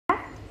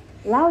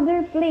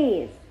Louder,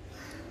 please.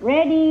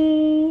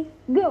 Ready,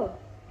 go.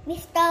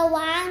 Mr.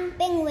 1,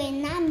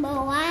 penguin. Number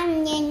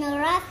 1,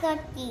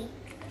 generosity.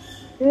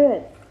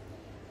 Good.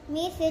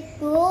 Mrs.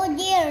 2,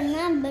 deer.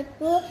 Number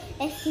 2,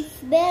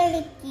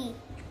 accessibility.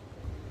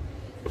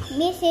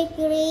 Mrs.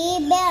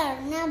 3,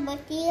 bear. Number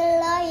 3,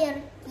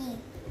 loyalty.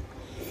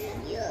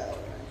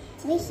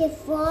 Mrs.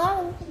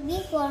 4,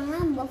 before.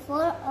 Number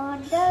 4,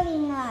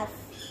 orderliness.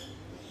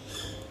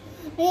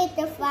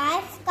 Little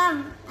 5,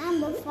 skunk.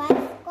 Number 5,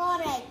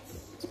 courage.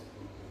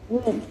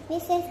 Good.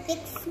 Mrs.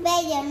 6,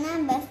 bear.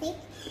 Number 6,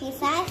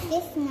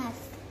 decisiveness.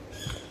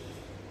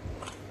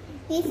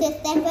 Mrs.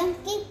 7,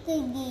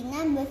 strategy.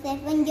 Number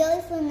 7,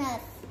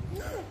 joyfulness.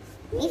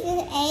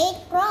 Mrs.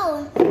 8,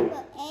 crown.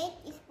 Number 8,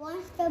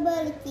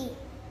 responsibility.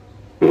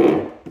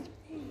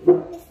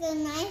 Mrs.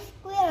 9,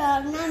 squirrel.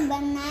 Number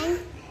 9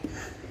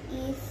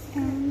 is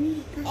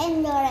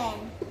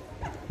endurance.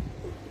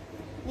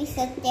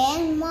 Mrs.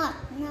 10, moth.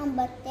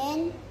 Number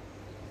 10,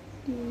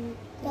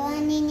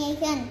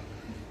 determination.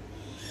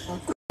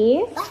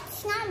 Yes.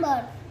 What's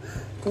number?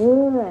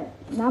 Good.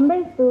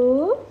 Number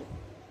 2.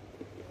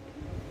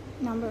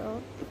 Number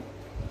of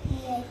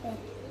Creation.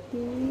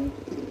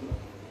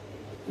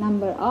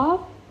 Number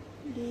of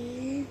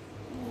Division.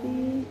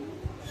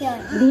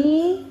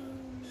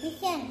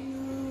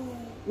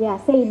 Yeah,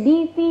 say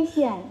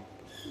division.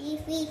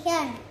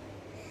 Division.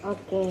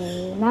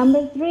 Okay.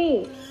 Number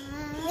 3.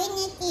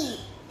 Trinity.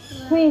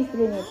 Who is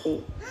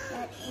Trinity?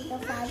 That is the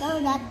Father,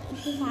 that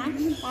is the Son,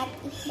 that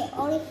is the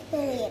Holy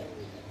Spirit.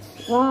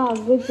 Wow,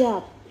 good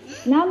job.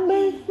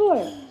 Number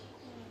 4.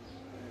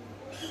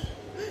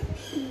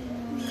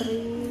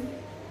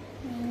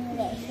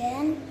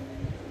 Creation.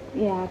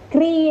 Yeah,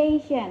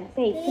 creation.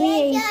 Say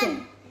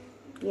creation.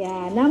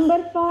 Yeah,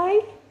 number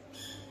 5.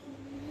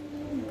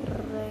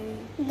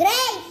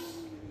 Grace.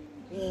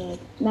 Good.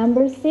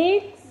 Number 6.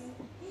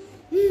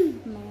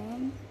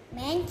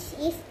 Man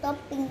is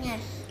stopping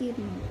us.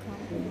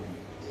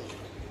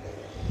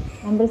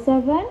 Number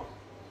 7.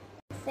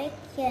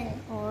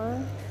 Fiction.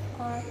 Or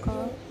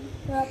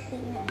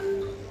stopping us.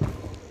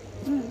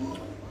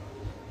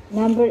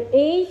 Number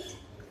 8.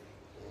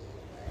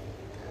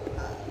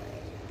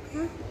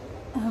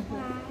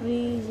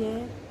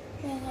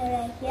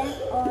 Generation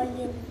or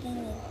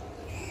beginning.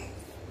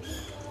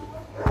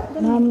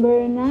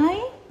 Number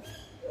 9.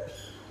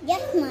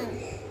 Judgment.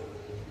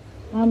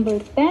 Number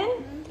 10.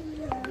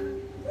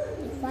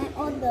 Define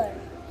order.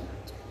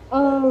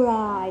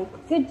 Alright,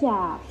 good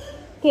job.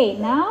 Okay,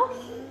 now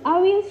I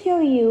will show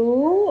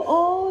you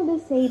all the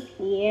shape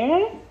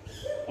here.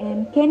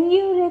 And can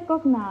you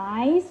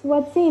recognize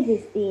what shape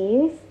is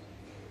this?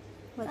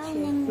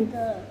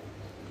 Triangle.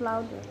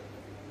 Louder.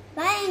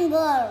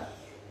 Triangle.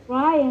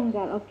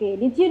 Triangle. Okay,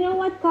 did you know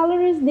what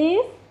color is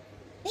this?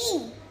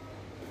 Pink.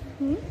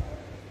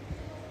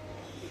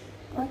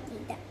 Oh,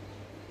 tidak.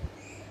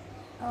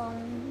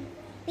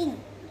 Pink.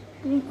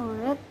 Pink or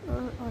red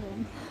or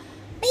orange?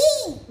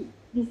 Pink.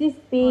 This is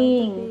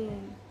pink.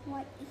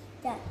 What is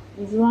that?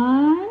 This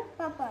one?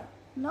 Purple.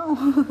 No.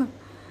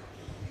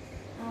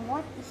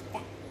 What is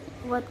that?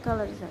 What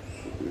color is that?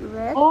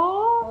 Red?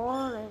 Oh,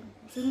 Orange.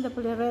 Sing the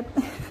play red.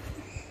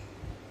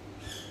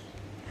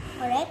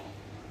 Red.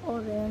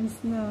 Orange.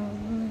 No.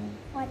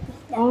 What is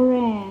that?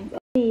 orange.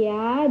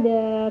 Yeah,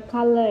 the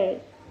color.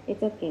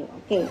 It's okay.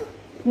 Okay.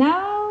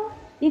 Now,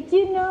 did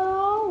you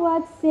know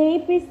what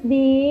shape is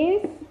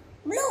this?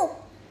 Blue.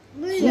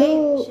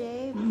 Blue.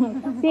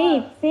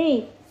 Shape.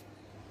 Shape.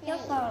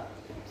 Circle.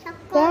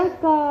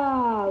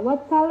 Circle.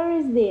 What color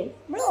is this?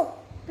 Blue.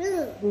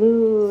 Blue.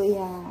 Blue,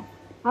 yeah.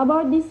 How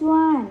about this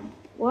one?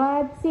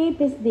 What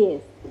shape is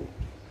this?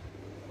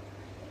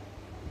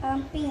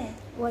 Pink.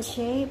 What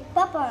shape?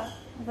 Purple.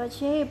 What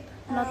shape?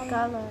 Not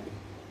color.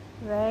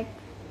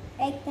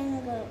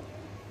 Rectangle.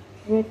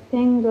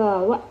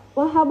 Rectangle. What?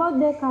 How about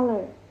the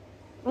color?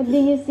 What do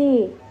you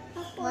see?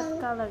 What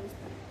color is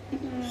that?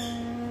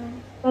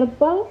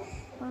 Purple?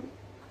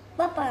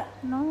 Purple.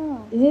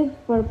 No. Is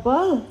it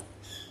purple?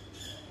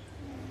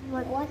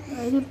 What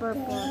is it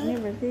purple?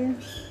 Never seen.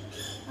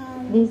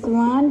 This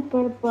one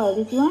purple.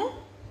 This one?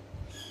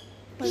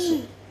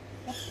 Pink.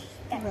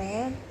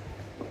 Red.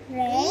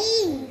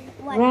 Red.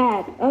 What?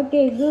 Red.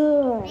 Okay,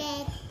 good.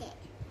 Red.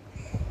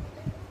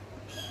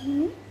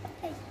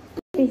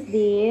 What is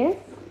this?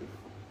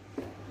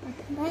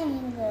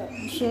 Triangle.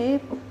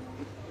 Shape.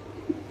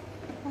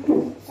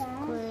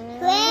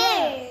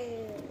 Square.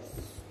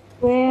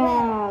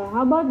 Well,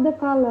 how about the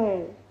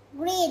color?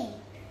 Green.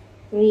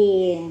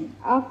 Green.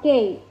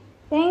 Okay.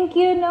 Thank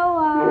you,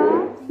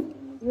 Noah.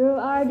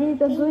 You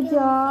did a good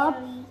job.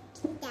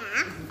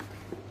 Yeah.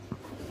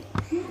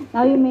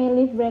 Now you may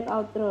leave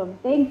breakout room.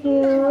 Thank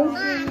you.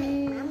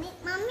 Mommy.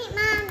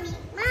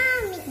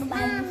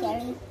 Bye,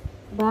 Sherry.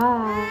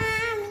 Bye.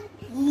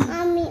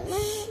 Mommy.